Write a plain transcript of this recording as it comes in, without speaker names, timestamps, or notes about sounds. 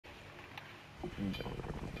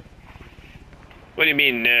What do you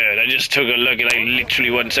mean nerd? I just took a look at like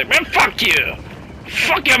literally 1 second. Man, fuck you!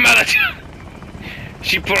 Fuck your mother!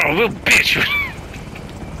 She put on a little bitch!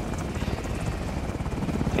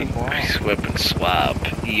 Increase weapon swap.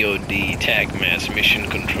 EOD, tag mass, mission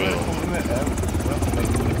control.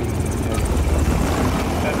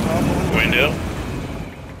 Window.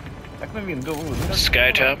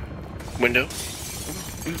 Skytop. Window.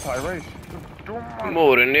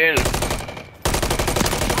 More than in.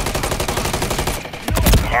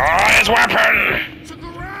 Oh, his weapon!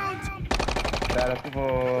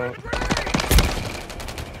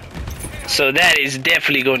 So that is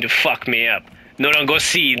definitely going to fuck me up. Når han går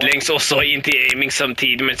sidelengs og så inte aiming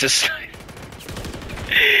samtidigt mens det slår.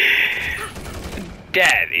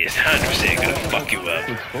 That is 100% gonna fuck you up.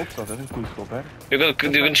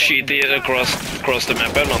 You can shoot it across the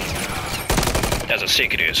map, man. That's how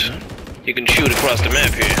sick it is. You can shoot across the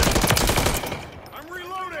map here.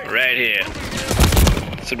 Right here.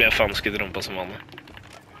 Så blir jeg faen skutt rumpa som vanlig.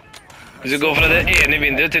 Hvis du går fra det ene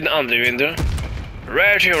vinduet til den andre vinduet.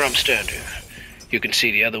 Right here I'm standing. You can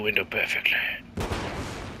see the other window perfectly.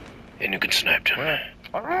 And you can snipe them.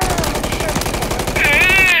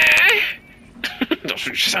 That's what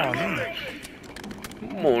you sound.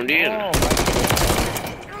 Morgen din.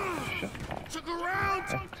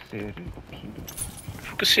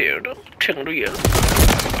 Fokuser da. Trenger du hjelp?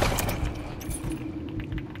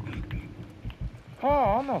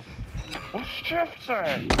 Faen, ass! Hold kjeft,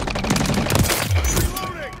 seg!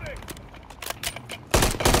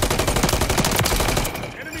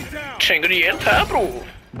 Trenger du hjelp her, bro?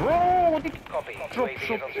 Bro,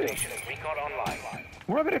 dropshot!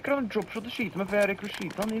 Hvordan rekker han dropshot og skyte meg, for jeg rekker å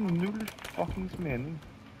skyte han i null fuckings mening.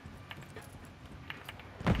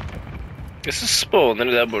 Det er så spawner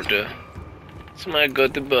der borte. Som jeg går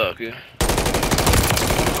tilbake.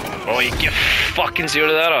 Åh, ikke fuckings gjør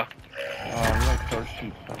det der, da. Ja, men jeg klarer å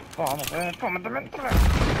skyte deg. Faen, altså. Jeg er faen med dementere.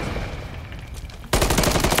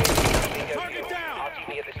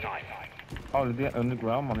 Alle de er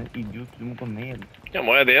underground, man er en idiot. Du må gå ned. Ja,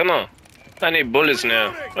 må jeg det nå? I need bullets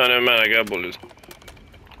now. I know, man, I got bullets.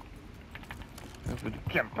 Du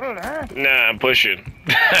camper, eller? Nah, I'm pushing.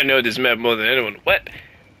 I know this map more than anyone. What?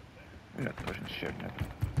 You're not pushing shit, man.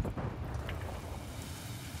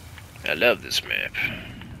 I love this map.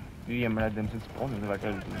 Du gjemmer deg dem som spawn, det verker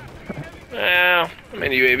helt. Well, I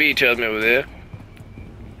mean, UAV tells me over there.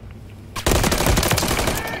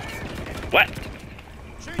 What?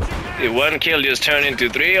 Did 1 kill just turn into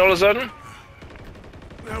 3 all of a sudden?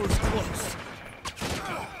 That was close.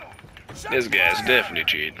 This guy's definitely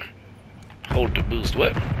cheating. Hold the boost,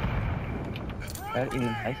 what? Jeg er inne i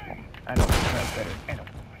en heismann. I know.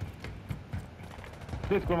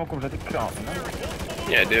 Du vet hvor man kommer seg til kranen der?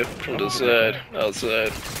 Yeah, I do. From the side,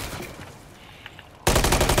 outside.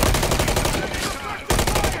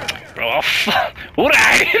 Bro, fuck! Hvor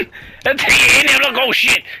er den? Jeg trenger en jævla go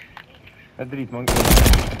shit! Det er dritmange.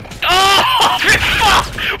 Oh, fy faen!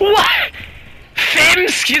 What? 5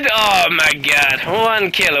 skudd? Oh my god.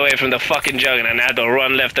 1 kill away from the fucking juggernaut and I had to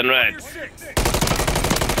run left and right.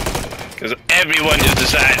 Because everyone just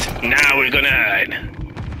decides, now we're gonna hide.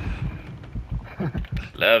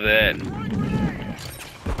 Love that.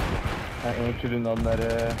 Jeg er egentlig unna den der...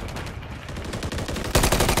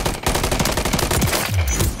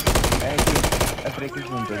 Jeg trekker ikke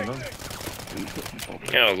rundt den gang.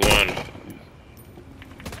 That was 1.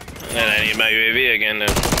 And then I need my UAV again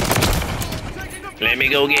then. Let me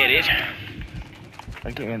go get it. Det er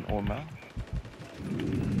ikke en år med.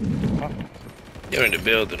 You're in the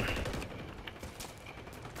building.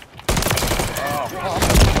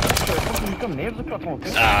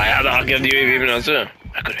 Ah, I had to give the UAV even also.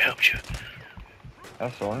 I could have helped you.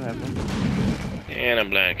 Jeg så den, jeg så. And I'm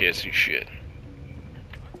blind as you shit.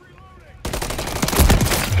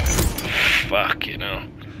 Fuck, you know.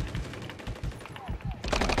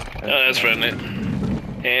 Oh, that's friendly.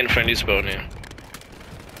 And friendly spawn here.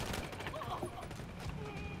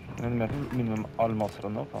 Men jeg minner om all masser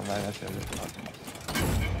nå, faen, nei, jeg ser det på alt.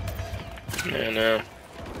 Yeah, no.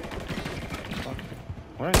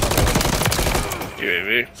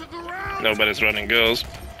 UAV. Nobody's running girls.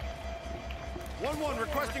 1-1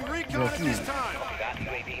 requesting recon at this time.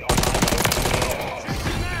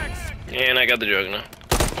 And I got the juggernaut.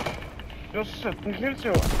 Du har 17 kills,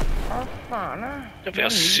 jo. Hva faen, I feel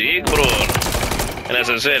sick, bro. And as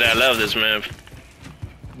I said, I love this map.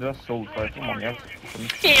 Du har soulfight for mange, altså.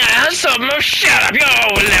 Yeah, some of shut up,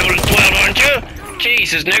 you're level 12, aren't you?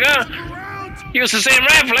 Jesus, nigga. Use the same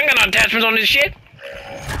rifle, ain't got no attachments on this shit.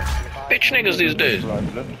 Bitch niggas these days.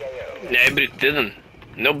 Nej, jag brukte den.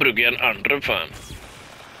 Nu brukar jag en andra fan.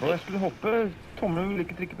 Jeg skulle hoppe tommelen vil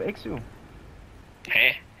ikke trykke på X, jo. Hæ?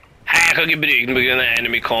 Hæ, jeg kan ikke bruke den på grunn av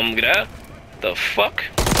enemy com-greier. The fuck?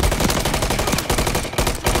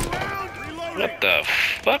 What the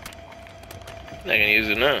fuck? I can use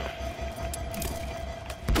it now.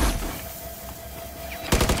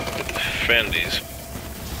 Friendlies.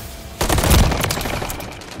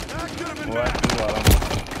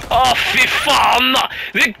 Åh, fy faen da!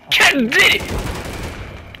 Du kødder!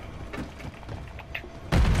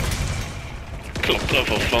 Klapper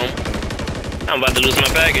for faen. I'm about to lose my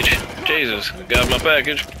package. Jesus, got my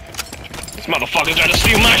package. This motherfucker's trying to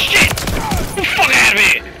steal my shit! Fuck out of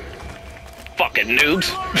here! Fucking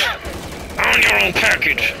noobs. On your own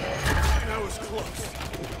package.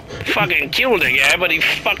 Fucking killed the guy, but he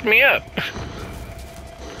fucked me up.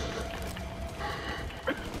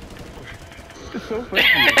 It's so funny.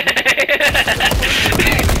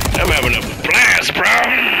 I'm having a blast, bro.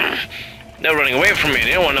 They're running away from me.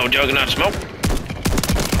 They don't want no juggernaut smoke.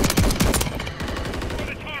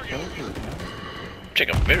 Check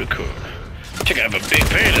out very cool. Check out a big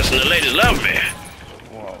penis and the ladies love me.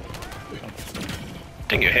 Wow.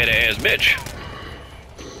 Think you head ass bitch.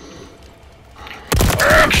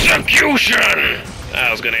 Execution! I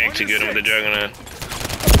was gonna execute him with the juggernaut.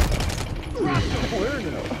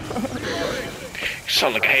 You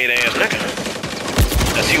sound like a hate ass nigga.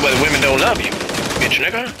 I see why the women don't love you, bitch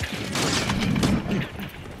nigga.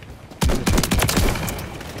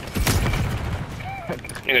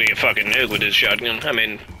 You're gonna get fucking nuked with this shotgun. I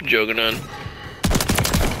mean, juggernaut.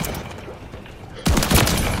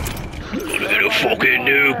 Look at a fucking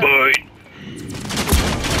nuke, boy.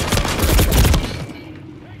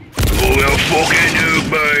 Oh, a fucking nuke,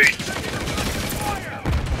 boy.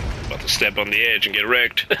 About to step on the edge and get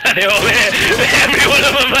wrecked. They all here. Every one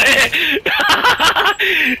of them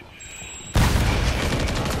here.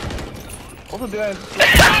 Also, du er...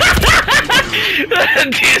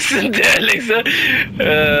 Decent there, liksom.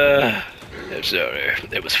 I'm sorry.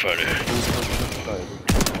 It was funny.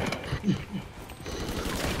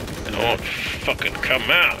 Don't fucking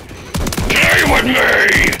come out. Play with me!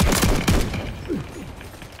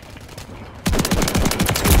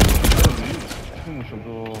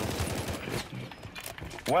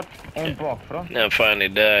 What? En bakfra? Now finally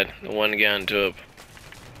died. The one guy on top.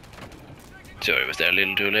 Sorry, was that a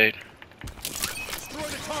little too late? Destroy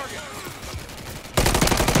the target.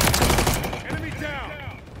 Enemy down.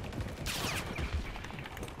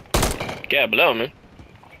 Guy below me.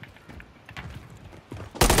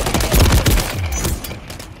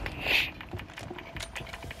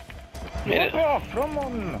 What bakfra,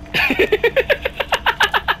 man?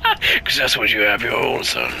 Because that's what you have your own,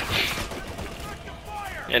 son.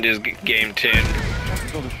 And just game 10.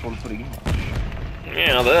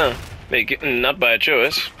 Yeah, there. Make it not by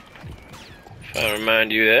choice. If I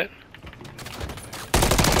remind you that.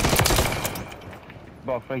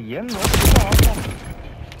 Bakfra igjen?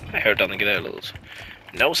 I heard on the grills.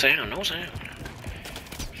 No sound, no sound.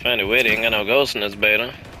 Find a way, ain't got no ghosts in this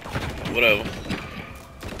beta. Whatever.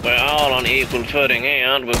 We're all on equal footing,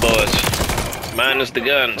 aren't we, boys? Minus the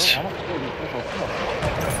guns.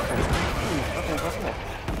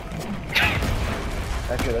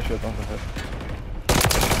 Jeg skjøt han så før.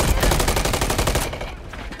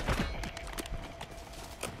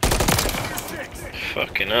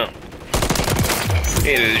 Fucking hell.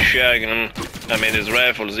 Either the shotgun, I mean his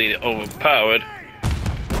rifle is either overpowered,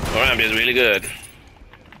 or I'm just really good.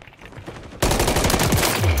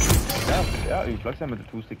 Ja, utlags jeg møtte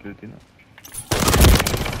 2 stykker ut inne.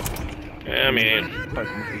 I mean...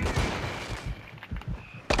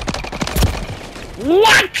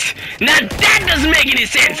 What? Now that doesn't make any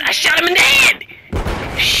sense! I shot him in the head!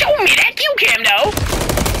 Show me that kill cam, though!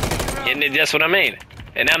 And that's what I mean.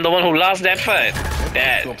 And I'm the one who lost that fight.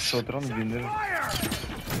 That's...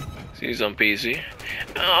 See some PC.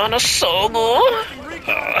 Oh, no, so good!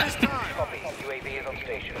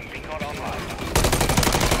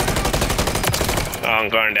 I'm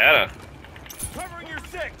going data.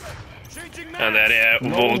 And that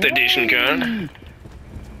Volt Edition gun.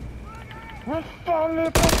 Hva faen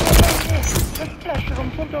løper han så lenge? Jeg flasher ham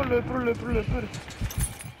sånn, og løper.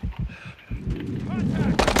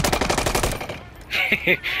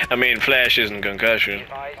 I mean, flash isn't concussion.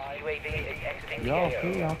 Ja, ok,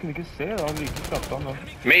 han kunne ikke se da, han like slappet han da.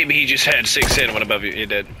 Maybe he just had 6 hit, what above you, he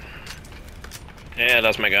did. Yeah,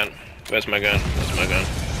 that's my gun. Where's my gun? That's my gun.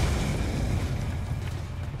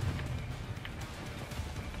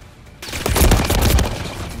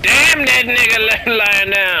 Damn that nigga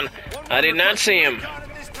lying down. I did not see him.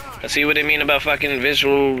 I see what they mean about fucking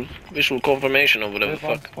visual confirmation or whatever the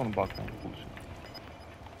fuck.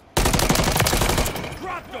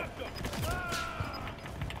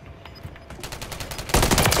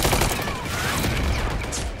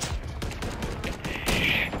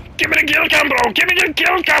 Give me the kill cam, bro! Give me the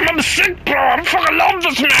kill cam! I'm sick, bro! I fucking love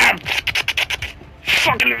this map!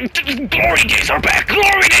 Fucking glory days are back!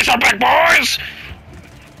 Glory days are back, boys!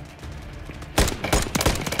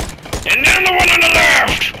 And then the one on the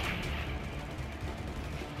left!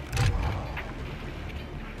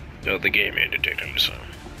 Oh, the game ended, so.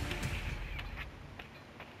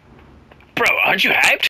 Bro, aren't you hyped?